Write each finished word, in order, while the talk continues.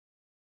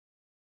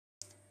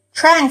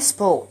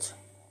Transport.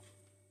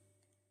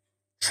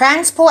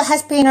 Transport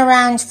has been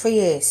around for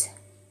years.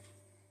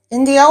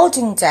 In the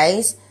olden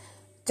days,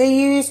 they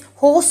used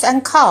horse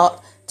and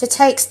cart to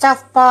take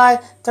stuff by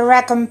the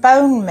rag and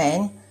bone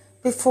men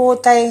before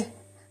they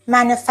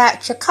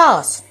manufacture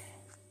cars.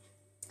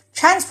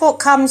 Transport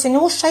comes in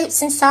all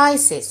shapes and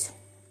sizes.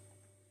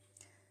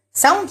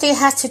 Somebody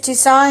has to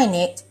design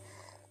it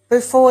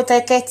before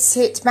they get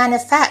it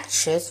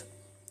manufactured,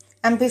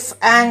 and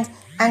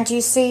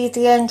you see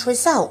the end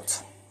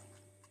result.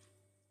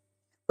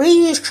 We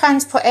use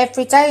transport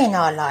every day in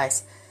our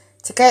lives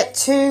to get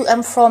to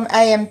and from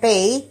A and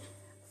B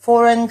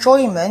for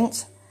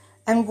enjoyment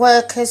and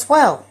work as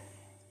well.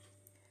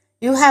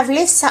 You have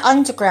lifts at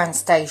underground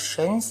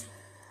stations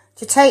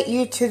to take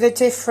you to the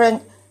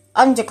different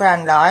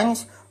underground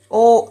lines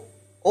or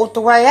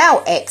the way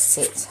out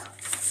exit.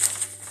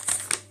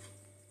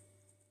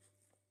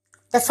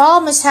 The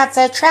farmers have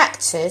their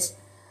tractors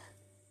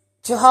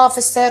to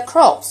harvest their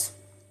crops.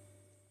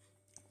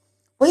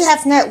 We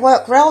have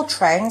network rail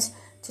trains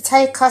to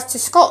take us to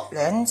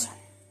Scotland.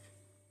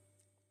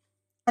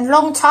 And a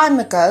long time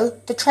ago,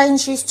 the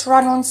trains used to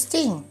run on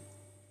steam.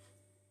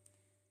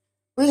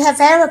 We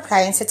have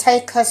aeroplanes to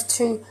take us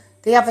to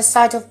the other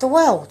side of the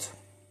world.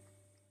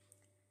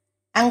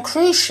 And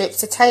cruise ships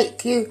to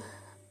take you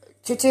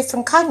to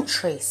different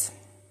countries.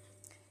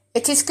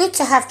 It is good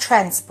to have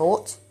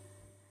transport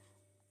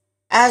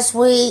as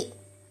we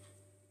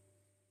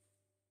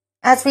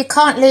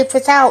can't live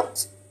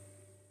without,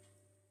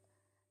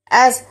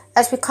 as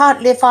we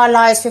can't live our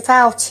lives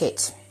without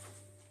it.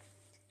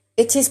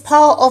 It is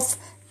part of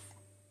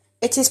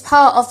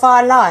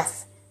our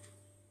life.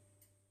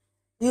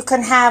 You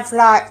can have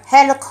like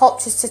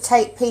helicopters to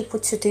take people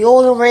to the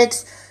oil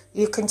rigs.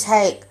 You can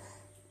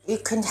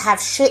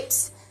have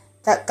ships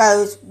that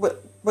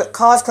with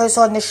cars goes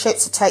on the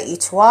ships to take you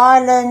to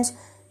Ireland.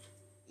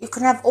 You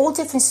can have all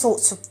different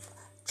sorts of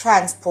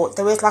transport.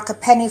 There is like a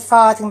penny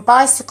farthing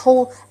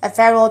bicycle, a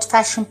very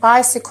old-fashioned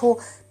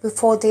bicycle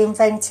before they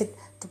invented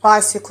the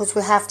bicycles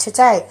we have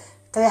today.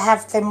 They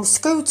have them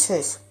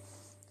scooters.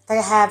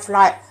 They have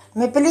like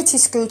mobility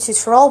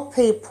scooters for old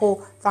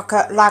people,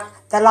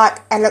 they're like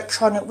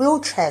electronic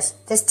wheelchairs.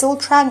 They're still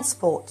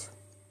transport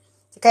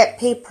to get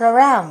people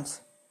around.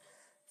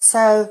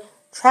 So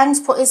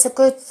transport is a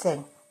good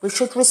thing. We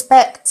should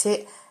respect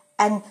it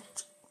and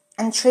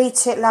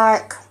treat it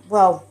like,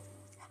 well,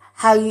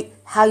 how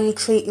you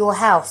treat your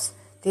house.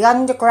 The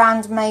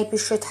underground maybe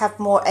should have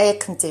more air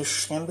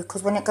conditioning,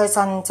 because when it goes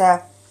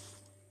under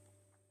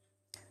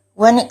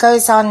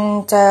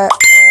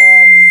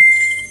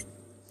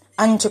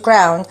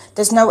underground,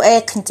 there's no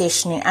air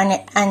conditioning, and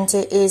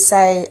it is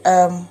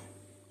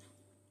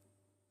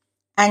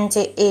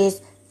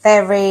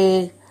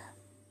very,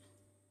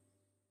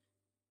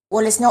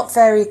 well, it's not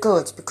very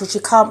good, because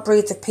you can't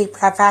breathe if people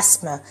have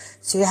asthma,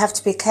 so you have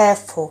to be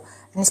careful.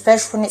 And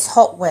especially when it's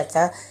hot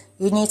weather,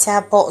 you need to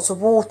have bottles of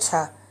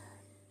water,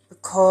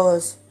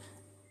 because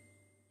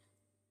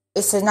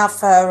it's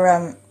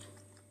another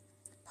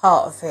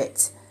part of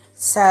it.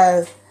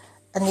 So,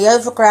 and the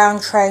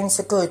overground trains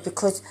are good,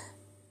 because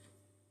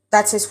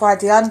that is why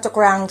the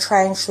underground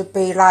train should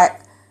be like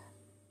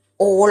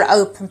all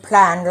open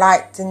plan,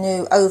 like the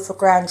new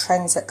overground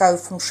trains that go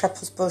from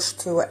Shepherd's Bush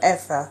to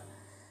whatever.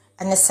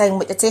 And the same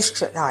with the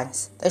district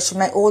lines. They should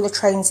make all the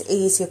trains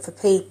easier for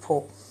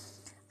people,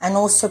 and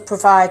also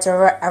provide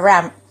a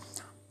ramp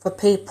for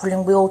people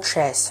in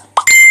wheelchairs.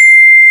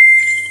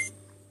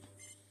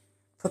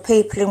 For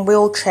people in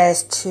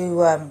wheelchairs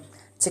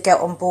to get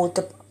on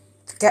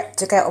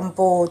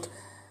board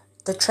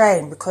the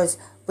train, because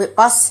with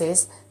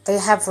buses they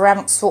have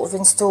ramps sort of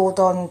installed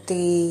on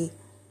the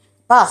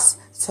bus.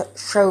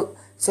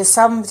 So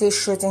somebody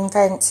should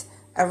invent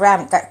a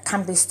ramp that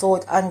can be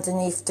stored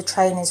underneath the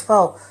train as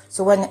well.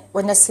 So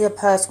when they see a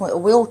person with a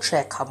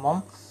wheelchair come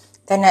on,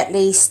 then at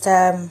least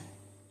they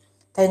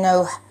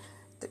know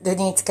they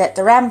need to get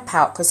the ramp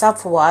out, because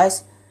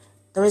otherwise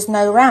there is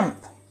no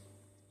ramp.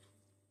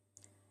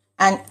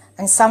 And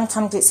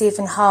sometimes it's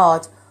even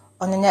hard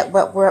on the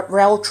network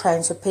rail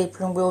trains for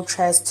people in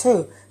wheelchairs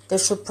too. They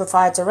should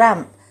provide a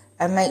ramp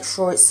and make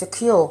sure it's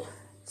secure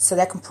so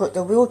they can put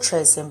their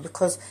wheelchairs in,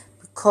 because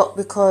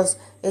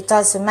it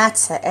doesn't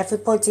matter.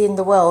 Everybody in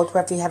the world,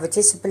 whether you have a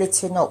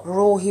disability or not, we're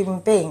all human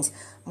beings,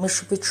 and we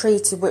should be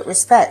treated with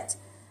respect.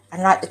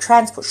 And like the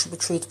transport should be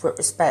treated with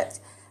respect.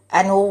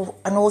 And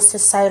also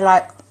say,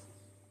 like,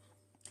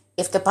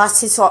 if the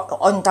bus is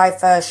on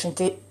diversion,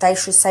 they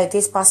should say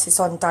this bus is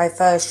on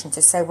diversion,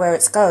 to say where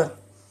it's going.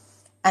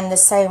 And the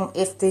same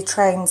if the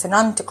trains and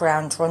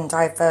underground are on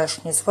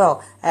diversion as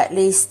well. At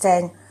least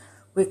then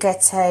we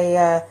get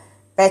a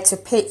better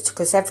picture,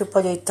 because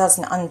everybody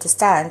doesn't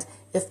understand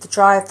if the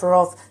driver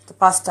of the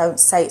bus don't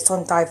say it's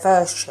on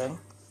diversion,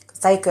 because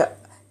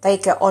they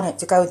get on it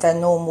to go their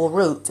normal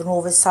route, and all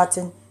of a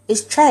sudden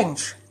it's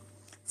changed.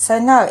 So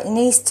no, it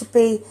needs to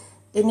be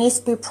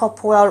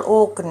proper, well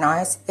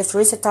organised. If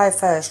there is a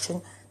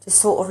diversion, to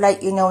sort of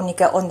let you know when you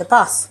get on the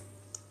bus.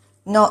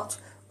 Not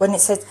when it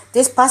says,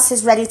 this bus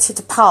is ready to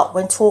depart,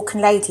 when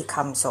Talking Lady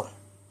comes on.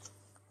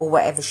 or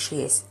whatever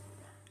she is.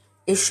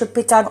 It should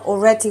be done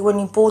already when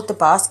you board the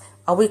bus.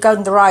 Are we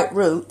going the right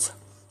route?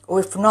 Or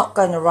if we're not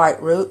going the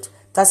right route,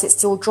 does it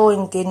still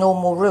join the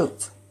normal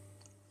route?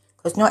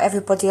 Because not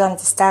everybody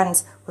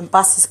understands when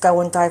buses go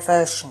on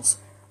diversions.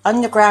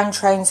 Underground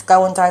trains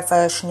go on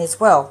diversion as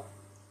well.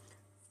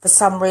 For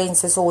some reason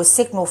there's always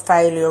signal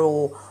failure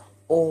or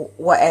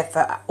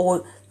whatever,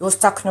 or you're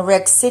stuck in a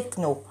red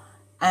signal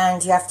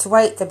and you have to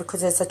wait there because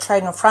there's a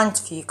train in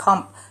front of you. You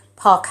can't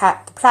park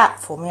at the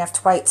platform. You have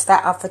to wait till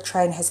that other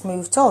train has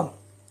moved on.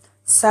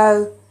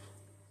 So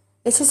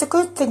it is a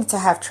good thing to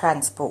have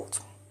transport.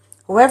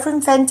 Whoever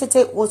invented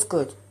it was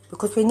good,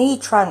 because we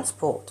need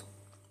transport.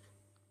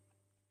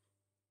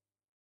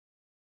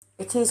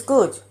 It is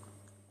good,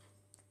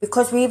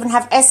 because we even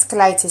have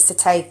escalators to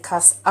take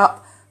us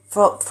up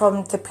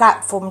from the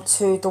platform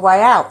to the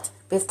way out.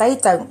 But if they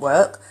don't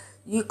work,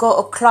 you've got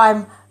to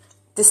climb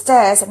the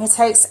stairs and it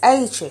takes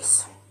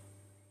ages.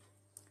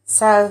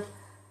 So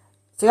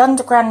the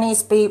underground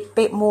needs to be a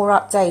bit more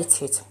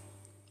updated.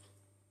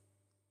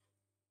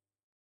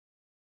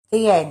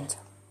 The end.